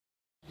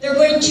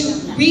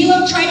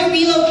going to try to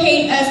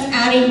relocate us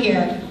out of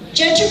here.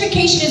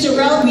 Gentrification is a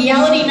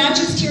reality not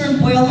just here in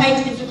Boyle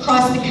Heights, it's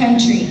across the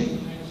country.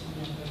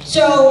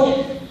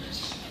 So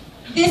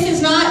this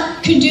is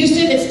not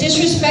conducive, it's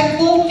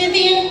disrespectful.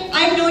 Vivian,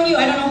 I've known you,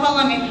 I don't know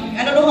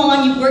how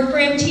long you've worked for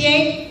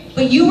MTA,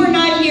 but you were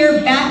not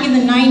here back in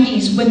the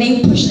 90s when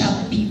they pushed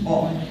out the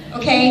people,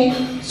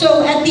 okay?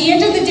 So at the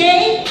end of the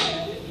day,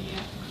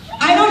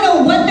 I don't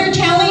know what they're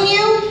telling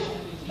you,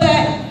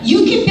 but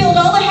you can build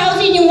all the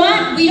housing you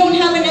want. We don't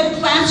have enough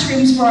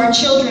classrooms for our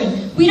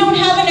children. We don't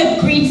have enough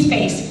green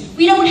space.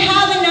 We don't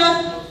have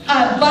enough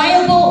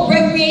viable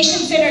recreation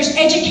centers,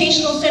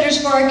 educational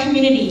centers for our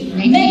community,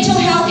 Nadine, mental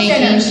health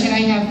centers. Can I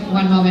have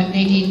one moment,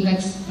 Nadine?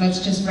 Let's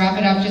just wrap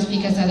it up, just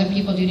because other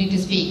people do need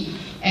to speak.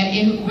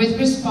 And with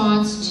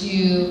response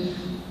to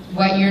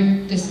what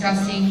you're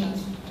discussing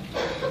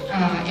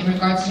in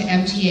regards to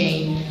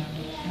MTA,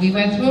 we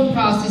went through a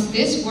process.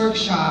 This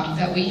workshop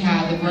that we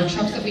had, the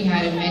workshops that we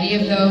had, and many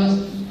of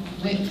those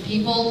with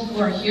people who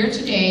are here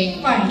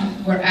today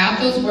were at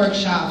those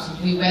workshops.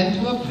 We went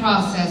through a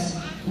process.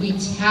 We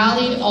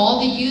tallied all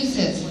the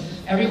uses.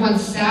 Everyone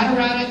sat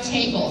around at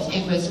tables.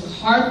 It was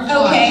hard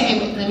fought.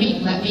 Okay. Let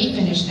me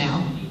finish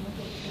now.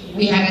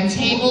 We had a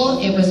table.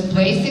 It was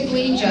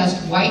basically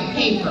just white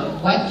paper.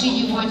 What do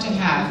you want to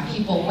have?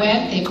 People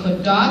went. They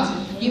put dots.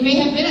 You may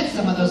have been at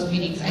some of those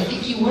meetings. I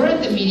think you were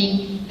at the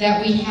meeting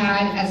that we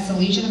had at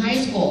Salesian High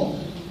School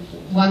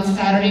one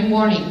Saturday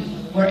morning,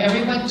 where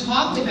everyone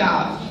talked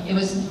about. It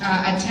was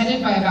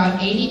attended by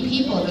about 80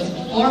 people. It was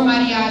for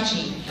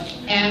Mariachi,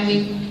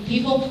 and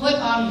people put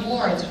on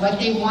boards what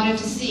they wanted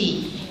to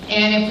see.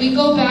 And if we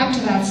go back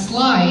to that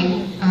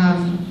slide,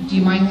 do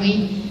you mind,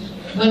 Lee?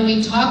 When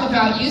we talk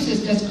about uses,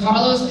 because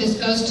Carlos, this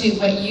goes to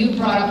what you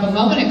brought up a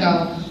moment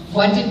ago,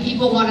 what did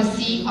people want to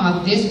see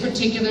on this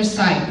particular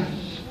site?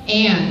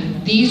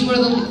 And these were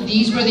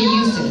the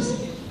uses.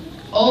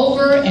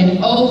 Over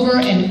and over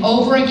and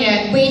over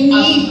again. We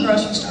need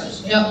grocery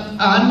stores. No,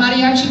 on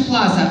Mariachi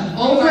Plaza,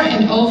 over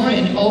and over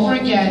and over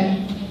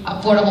again,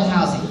 affordable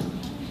housing.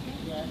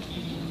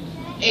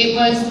 It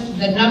was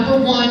the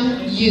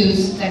 #1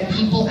 use that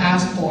people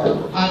asked for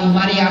on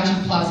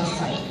Mariachi Plaza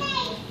site.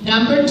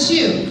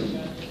 #2,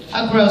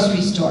 a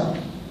grocery store.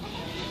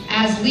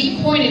 As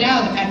Lee pointed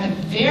out at the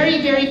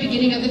very, very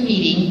beginning of the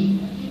meeting,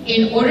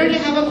 in order to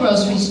have a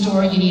grocery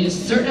store, you need a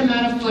certain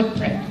amount of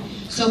footprint.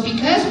 So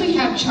because we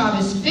have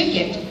Chavez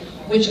Pickett,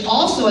 which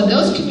also in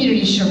those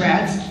community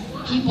charrettes,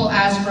 people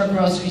ask for a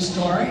grocery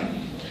store,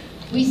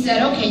 we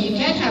said, okay, you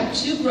can't have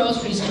 2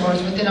 grocery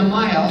stores within a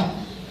mile,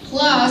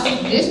 plus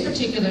this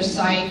particular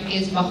site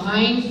is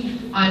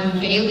behind on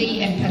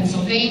Bailey and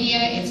Pennsylvania,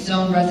 it's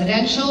zone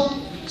residential,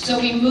 so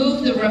we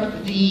moved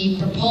the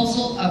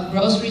proposal of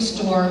grocery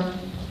store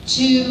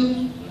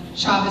to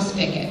Chavez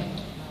Pickett.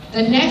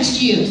 The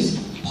next use,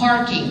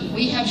 parking.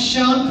 We have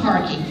shown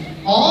parking.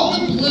 All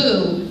the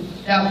blue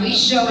that we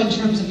show in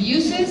terms of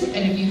uses,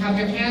 and if you have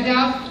your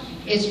handout,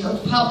 is for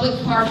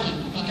public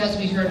parking, because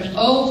we heard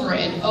over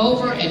and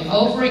over and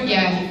over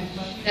again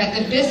that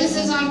the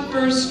businesses on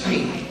First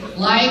Street,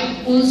 like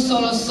Un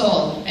Solo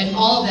Sol and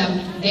all of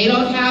them, they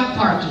don't have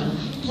parking.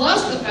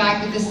 Plus the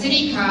fact that the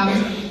city comes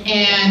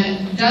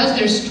and does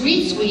their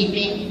street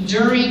sweeping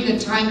during the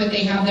time that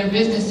they have their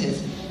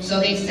businesses. So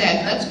they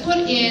said, let's put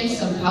in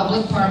some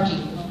public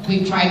parking.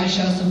 We've tried to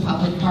show some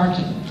public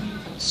parking.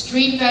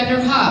 Street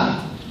vendor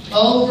hub.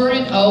 Over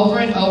and over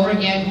and over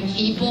again,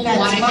 people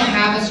wanted to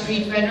have a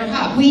street vendor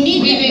hub. We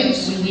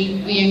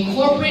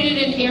incorporated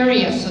an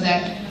area so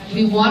that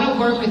we want to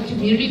work with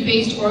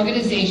community-based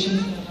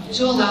organizations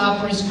to allow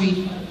for a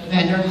street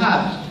vendor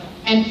hub.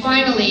 And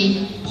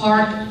finally,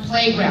 park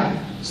playground.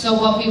 So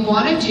what we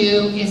want to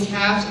do is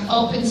have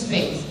open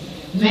space.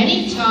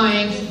 Many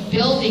times,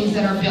 buildings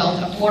that are built,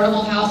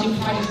 affordable housing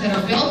projects that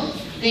are built,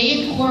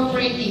 they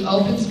incorporate the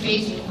open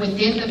space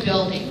within the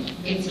building.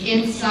 It's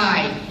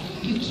inside.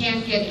 You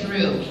can't get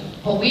through.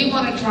 What we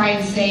want to try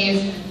and say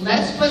is,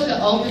 let's put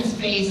the open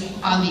space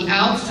on the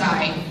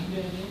outside.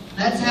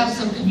 Let's have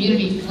some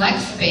community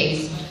flex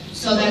space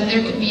so that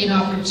there can be an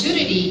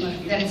opportunity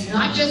that it's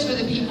not just for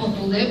the people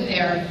who live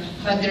there,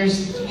 but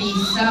there's to be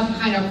some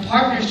kind of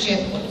partnership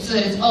so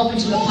that it's open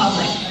to the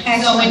public.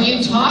 Excellent. So when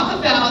you talk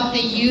about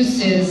the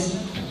uses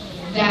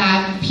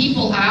that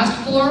people asked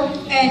for,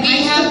 and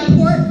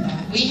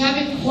we have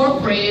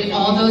incorporated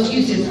all those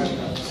uses.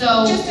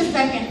 So just a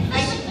second.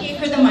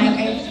 For the mic,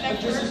 I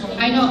respect her.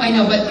 I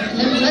know, but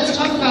let's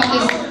talk about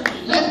this.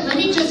 Let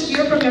me just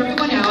hear from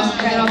everyone else,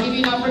 and then I'll give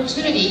you an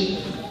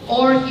opportunity.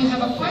 Or if you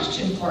have a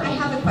question for me. I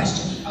have a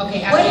question.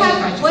 Okay,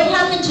 what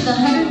happened to the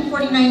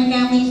 149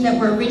 families that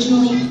were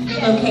originally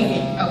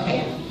relocated?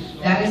 Okay,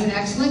 that is an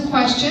excellent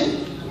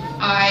question.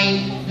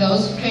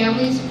 Those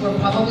families were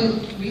probably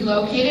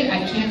relocated.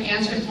 I can't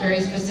answer it very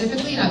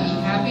specifically, and I'd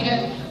be happy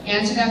to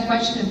answer that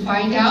question and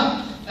find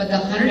out. But the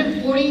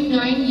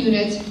 149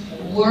 units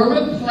were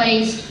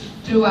replaced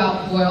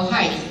throughout Boyle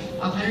Heights.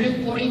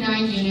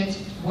 149 units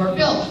were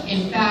built.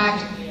 In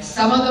fact,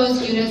 some of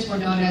those units were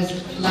known as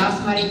Las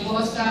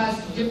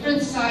Mariposas,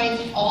 different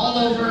sites all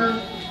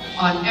over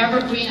on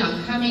Evergreen,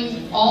 on Cummings,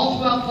 all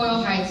throughout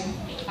Boyle Heights,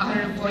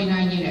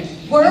 149 units.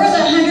 Where are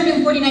the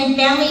 149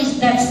 families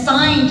that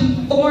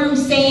signed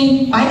forms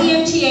saying by the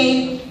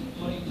MTA,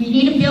 we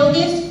need to build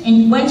this,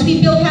 and once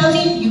we build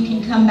housing, you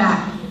can come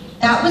back?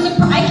 That was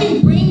I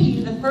can bring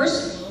you the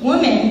first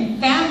woman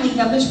family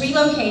that was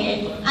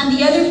relocated and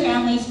the other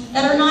families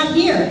that are not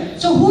here.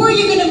 So who are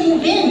you going to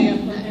move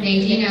in?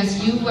 Nadine,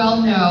 as you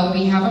well know,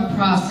 we have a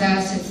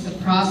process. It's the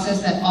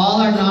process that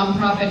all our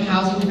nonprofit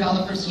housing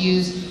developers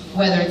use,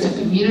 whether it's a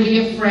community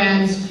of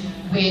friends,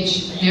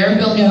 which they're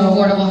building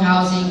affordable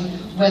housing,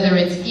 whether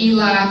it's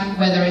ELAC,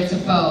 whether it's a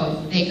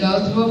BODE. They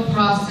go through a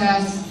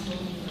process,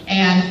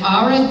 and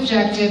our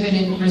objective, and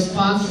in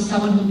response to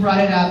someone who brought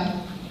it up,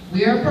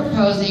 we are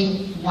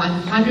proposing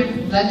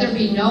 100, let there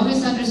be no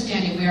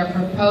misunderstanding, we are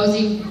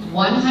proposing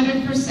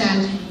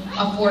 100%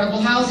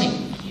 affordable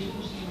housing.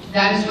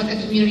 That is what the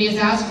community has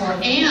asked for,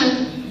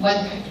 and what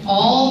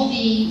all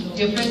the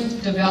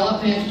different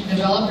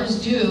developers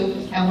do,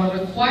 and we're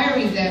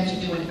requiring them to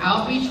do an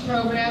outreach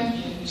program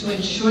to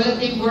ensure that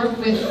they work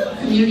with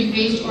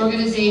community-based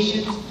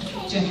organizations,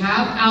 to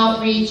have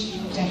outreach,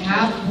 to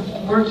have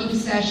working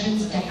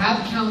sessions, to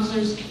have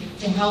counselors,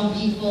 to help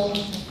people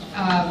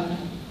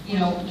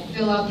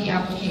fill out the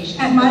application.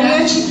 At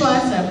Mariachi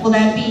Plaza, will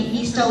that be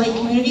East LA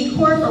Community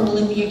Corp, or will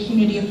it be a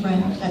community of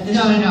friends at this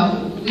point?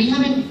 No. We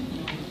have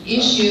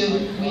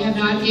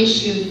not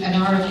issued an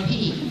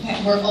RFP.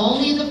 Okay. We're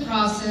only in the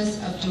process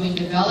of doing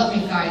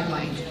development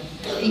guidelines.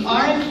 The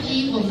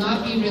RFP will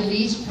not be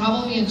released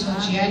probably until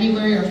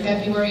January or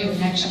February of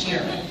next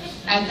year.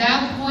 At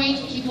that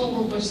point, people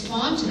will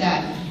respond to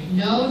that.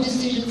 No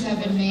decisions have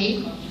been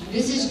made.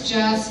 It's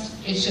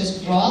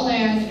just raw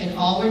land, and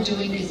all we're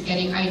doing is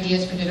getting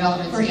ideas for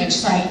development. For each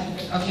site.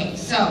 Okay,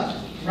 so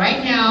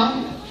right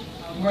now,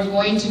 we're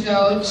going to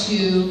go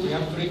to... We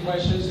have 3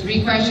 questions.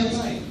 3 questions?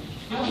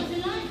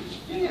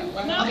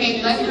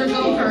 Okay, let her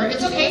go her.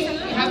 It's okay. You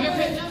have your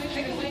written.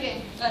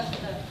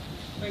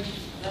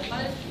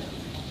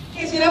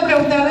 Quisiera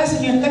preguntar a la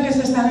señorita que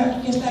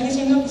está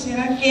diciendo,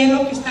 quisiera qué es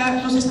lo que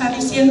nos está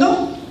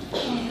diciendo,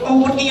 o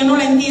porque yo no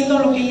la entiendo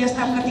lo que ella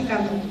está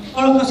platicando,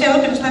 o lo que nos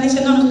está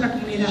diciendo nuestra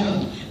comunidad.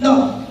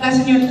 No, la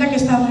señorita que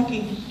estaba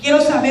aquí.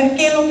 Quiero saber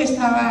qué es lo que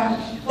estaba,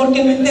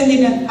 porque no entendí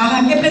bien.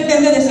 Ajá, ¿qué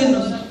pretende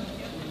decirnos?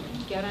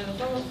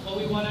 What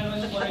we want to know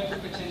is what are you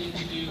pretending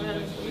to do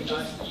with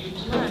us. You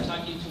two are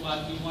talking to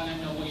us. We want to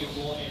know what your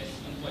goal is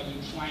and what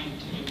you're trying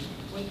to do.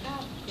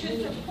 To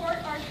support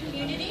our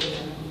community.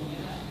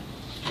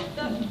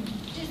 The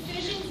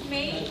decisions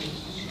made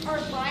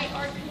are by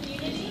our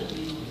community,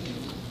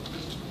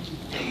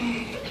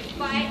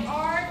 by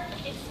our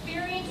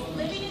experience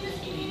living in this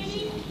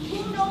community.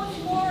 Who knows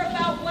more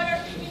about what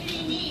our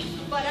community needs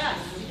but us?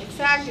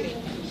 Exactly.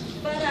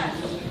 But us.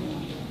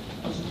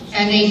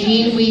 And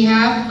Nadine, we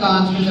have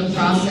gone through the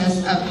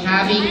process of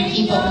having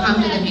people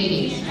come to the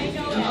meetings. I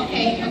know that.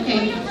 Okay. Trying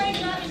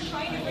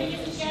to bring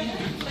us together,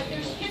 but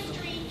there's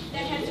history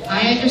that has...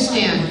 I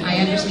understand.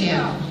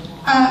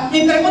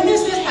 Mi pregunta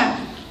es esta.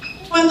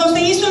 Cuando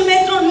se hizo el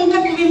metro,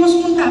 nunca tuvimos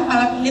junta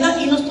para la comunidad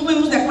y no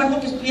estuvimos de acuerdo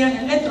que estuviera en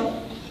el metro.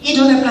 Y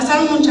nos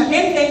reemplazaron mucha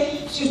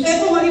gente. Si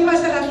usted, como dijo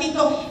hace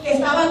ratito, que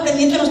estaba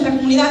pendiente de nuestra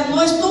comunidad,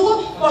 no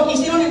estuvo porque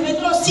hicieron el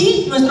metro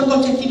sin nuestro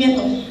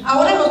consentimiento.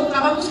 Ahora los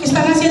trabajos que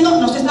están haciendo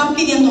nos están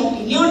pidiendo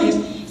opiniones.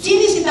 Sí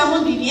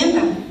necesitamos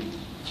vivienda.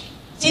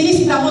 Sí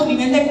necesitamos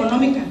vivienda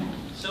económica.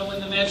 So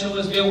when the metro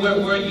was built, where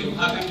were you?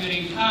 How come you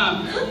didn't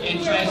come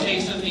and try to say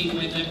something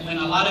when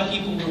a lot of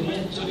people were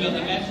moved to build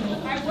the metro?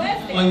 I was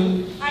there.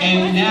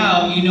 And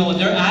now,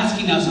 they're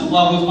asking us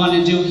what we want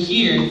to do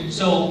here.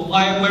 So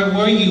where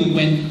were you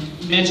when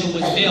metro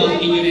was built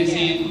and you didn't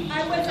say anything?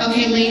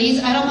 Okay,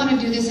 ladies, I don't want to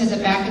do this as a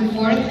back and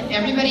forth.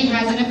 Everybody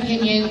has an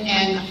opinion,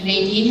 and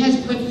Nadine has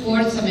put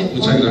forth some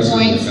important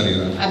points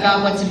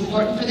about what's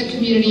important for the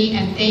community,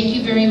 and thank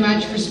you very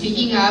much for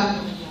speaking up.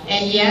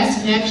 And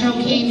yes, Metro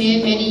came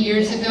in many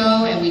years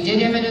ago, and we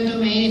did eminent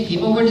domain, and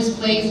people were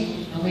displaced,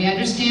 and we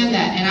understand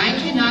that. And I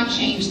cannot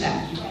change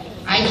that.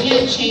 I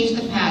can't change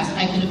the past.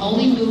 I can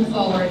only move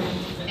forward.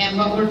 And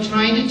what we're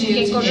trying to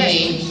do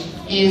today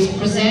is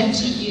present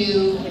to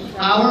you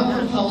our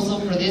proposal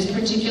for this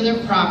particular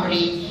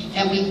property,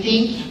 and we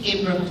think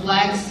it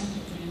reflects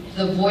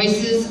the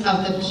voices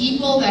of the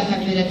people that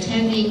have been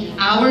attending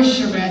our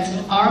charrettes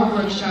and our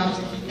workshops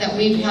that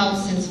we've held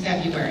since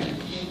February.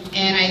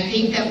 And I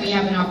think that we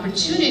have an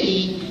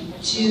opportunity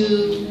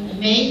to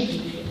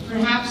make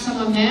perhaps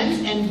some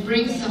amends and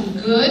bring some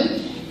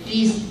good.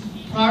 These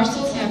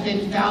parcels have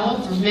been fallow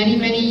for many,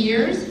 many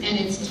years, and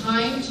it's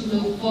time to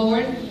move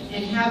forward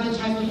and have the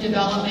type of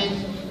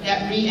development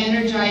that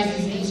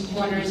re-energizes these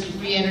corners,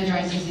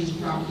 re-energizes these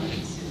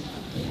properties.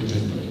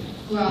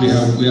 Who else?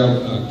 We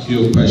have a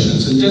few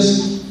questions, and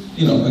just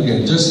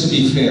again, just to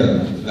be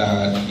fair,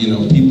 that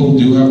people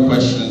do have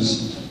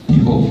questions.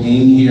 People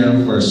came here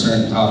for a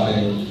certain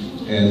topic.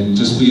 And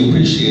just we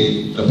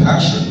appreciate the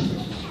passion.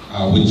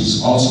 We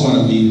just also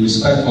want to be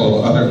respectful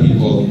of other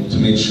people to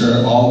make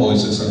sure all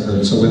voices are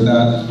heard. So with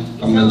that,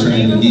 I'm going to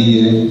turn to the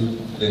DEA.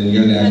 then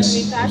you're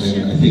next, and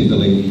then I think the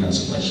lady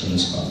has a question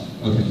as well.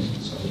 Okay,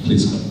 so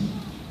please go.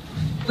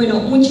 Bueno,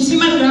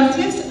 muchísimas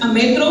gracias a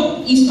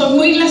Metro, y estoy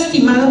muy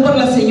lastimada por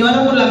la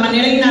señora por la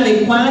manera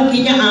inadecuada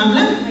que ella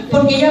habla,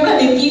 porque ella habla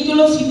de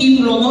títulos y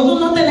títulos.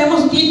 Nosotros no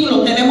tenemos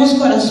título, tenemos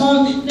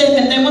corazón,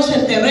 defendemos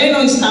el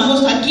terreno y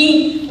estamos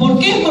aquí. ¿Por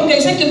qué? Porque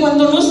dicen que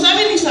cuando no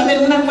saben ni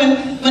saber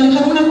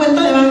manejar una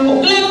cuenta de banco,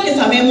 claro que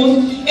sabemos,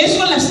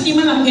 eso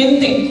lastima a la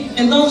gente.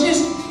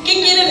 Entonces, ¿qué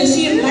quiere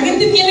decir? La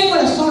gente tiene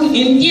corazón,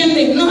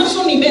 entiende, no a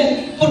su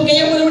nivel, porque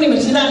ella fue a la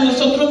universidad,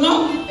 nosotros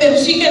no, pero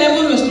sí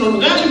queremos nuestro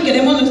lugar y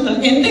queremos nuestra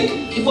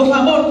gente, y por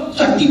favor,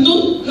 su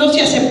actitud no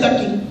se acepta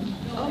aquí.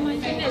 Oh my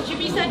goodness, you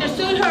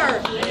misunderstood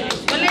her.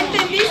 No le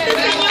entendiste,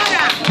 señora.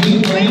 We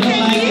don't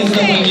like is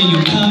the way that you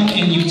come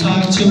and you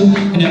talk to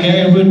in a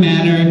very rude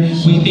manner.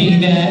 We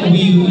think that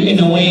in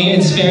a way,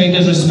 it's very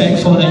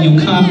disrespectful that you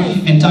come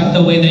and talk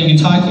the way that you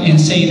talk and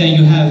say that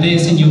you have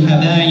this and you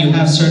have that and you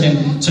have certain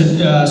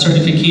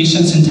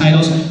certifications and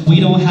titles. We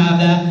don't have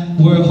that.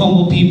 We're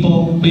humble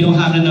people. We don't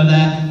have none of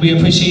that. We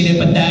appreciate it,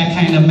 but that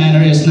kind of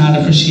manner is not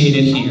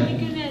appreciated here.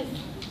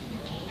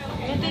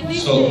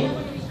 So,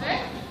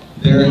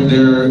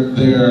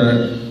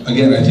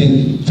 again, I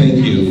think,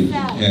 thank you,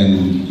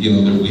 and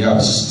we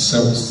have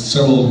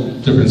several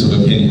differences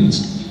of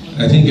opinions.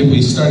 I think if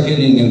we start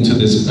getting into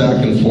this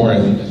back and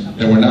forth,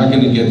 then we're not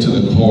going to get to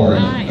the core,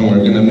 and we're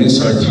going to miss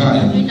our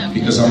time,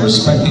 because I'm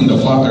respecting the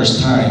Father's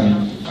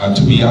time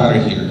to be out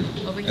of here.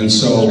 And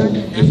so,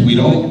 if we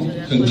don't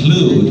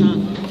conclude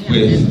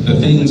with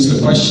the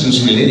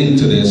questions relating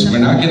to this, we're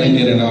not going to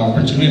get an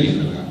opportunity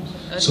for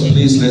that. So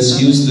please,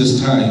 let's use this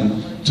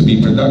time to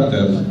be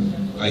productive.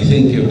 I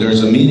think if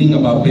there's a meeting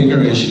about bigger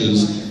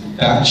issues,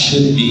 that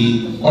should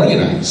be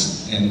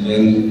organized, and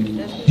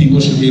then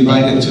people should be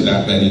invited to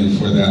that venue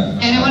for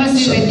that. And I want to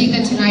say that I think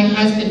that tonight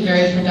has been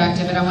very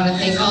productive, and I want to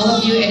thank all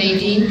of you, and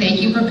Nadine,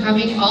 thank you for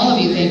coming. All of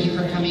you, thank you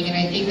for coming, and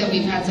I think that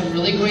we've had some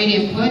really great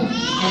input, and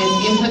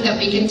it's input that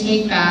we can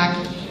take back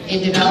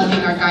in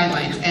developing our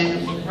guidelines.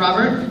 And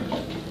Robert?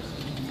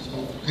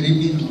 Good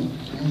evening.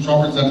 I'm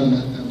Robert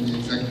Zedman, I'm the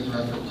Executive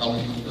Director of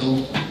College of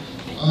Bill.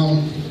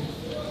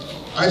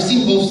 I've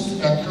seen both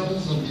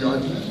spectrums of the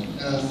argument.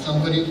 As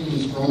somebody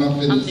who's grown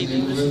up in this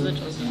neighborhood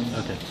since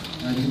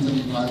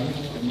 1975,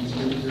 and who's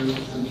lived here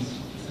since.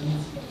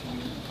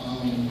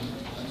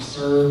 I've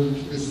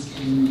served this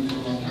scheme for a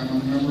long time.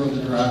 I'm a member of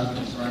the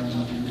Directive, so I'm on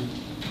the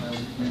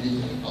Advisory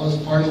Committee. I was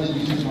part of the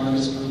Youth and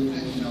Artist Group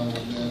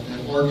that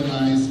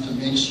organized to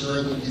make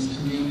sure that these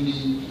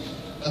community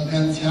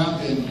events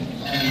happen.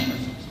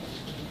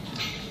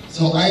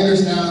 So I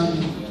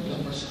understand the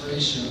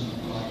frustration of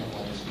a lot of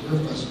folks. We're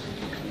frustrated.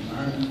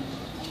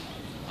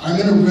 I'm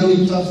in a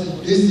really tough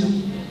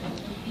situation.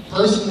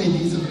 Personally,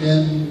 these have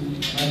been,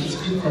 I can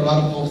speak for a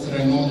lot of folks that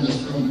I know in this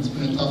room, it's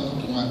been a tough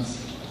couple months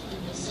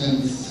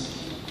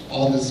since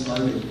all this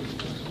started a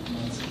couple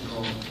months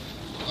ago.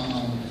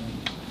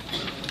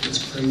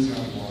 It's crazy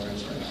how the water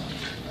is right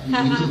now.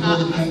 I mean, you can feel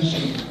the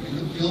tension. You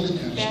can feel the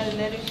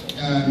tension.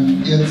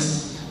 And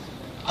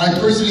I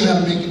personally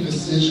had to make a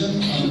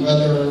decision on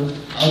whether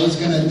I was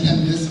going to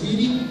attend this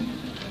meeting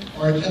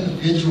or attend a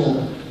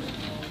vigil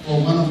for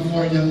one of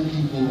 4 young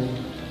people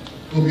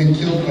who have been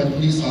killed by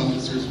police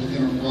officers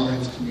within our Royal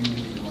Heights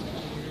community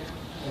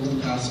over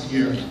the past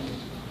year.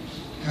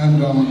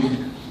 And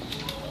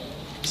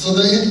so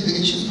the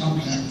issue is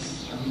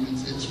complex. I mean,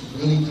 it's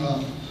really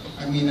tough.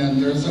 I mean,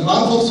 and there's a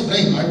lot of folks to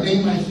blame. I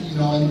blame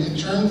in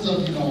terms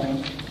of,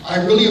 I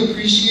really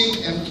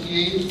appreciate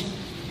MPAs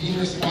being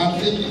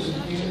responsive to the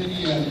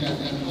community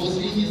and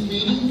hosting these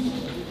meetings.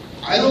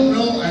 I don't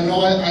know,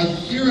 I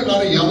hear a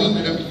lot of yelling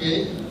at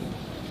MPA,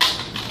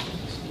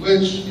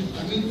 which,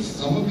 I mean,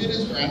 some of it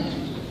is granted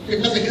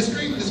because of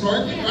history,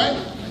 historically, right?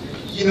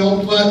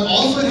 But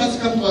also it has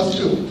to come to us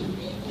too.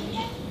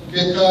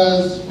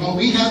 Because when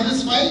we had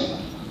this fight,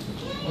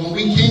 when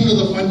we came to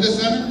the Fuente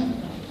Center,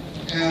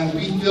 and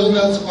we filled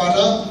that spot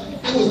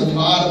up, there was a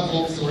lot of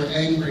folks that were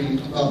angry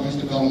about these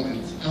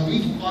developments. And we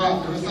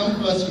fought, there were some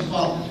of us who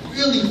fought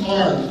really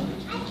hard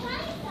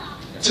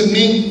to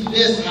make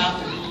this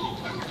happen,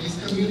 these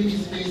community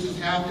spaces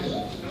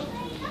happen.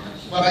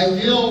 But I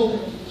feel,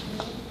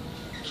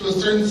 to a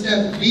certain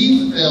extent,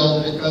 we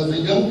failed because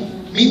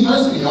me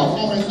personally, I'll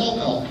call myself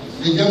out,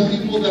 the young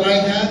people that I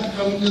had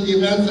coming to the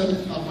events at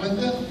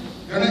Fuente,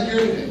 they're not here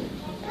today,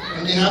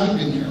 and they haven't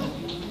been here.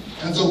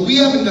 And so we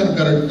haven't done a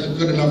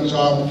good enough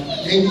job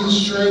making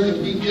sure that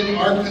we get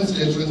our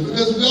constituents,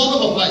 because we all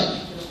have a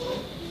fight.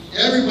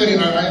 Everybody,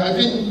 and I've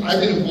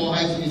been in Boyle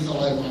Heights and East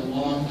LA for a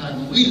long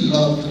time. We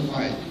love to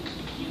fight.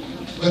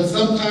 But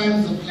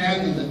sometimes the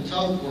planning, the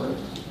tough work,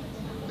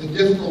 the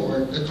difficult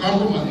work, the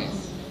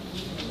compromise,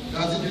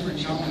 that's a different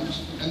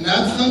challenge. And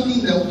that's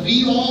something that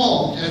we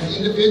all, as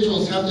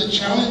individuals, have to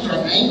challenge our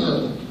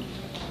anger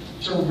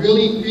to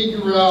really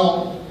figure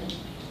out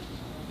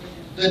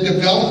the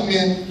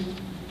development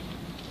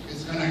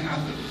is going to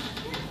happen.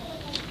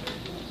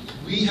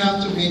 We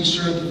have to make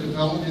sure the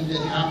development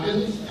that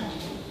happens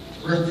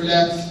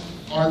reflects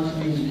our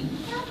community.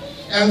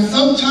 And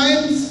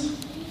sometimes,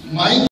 my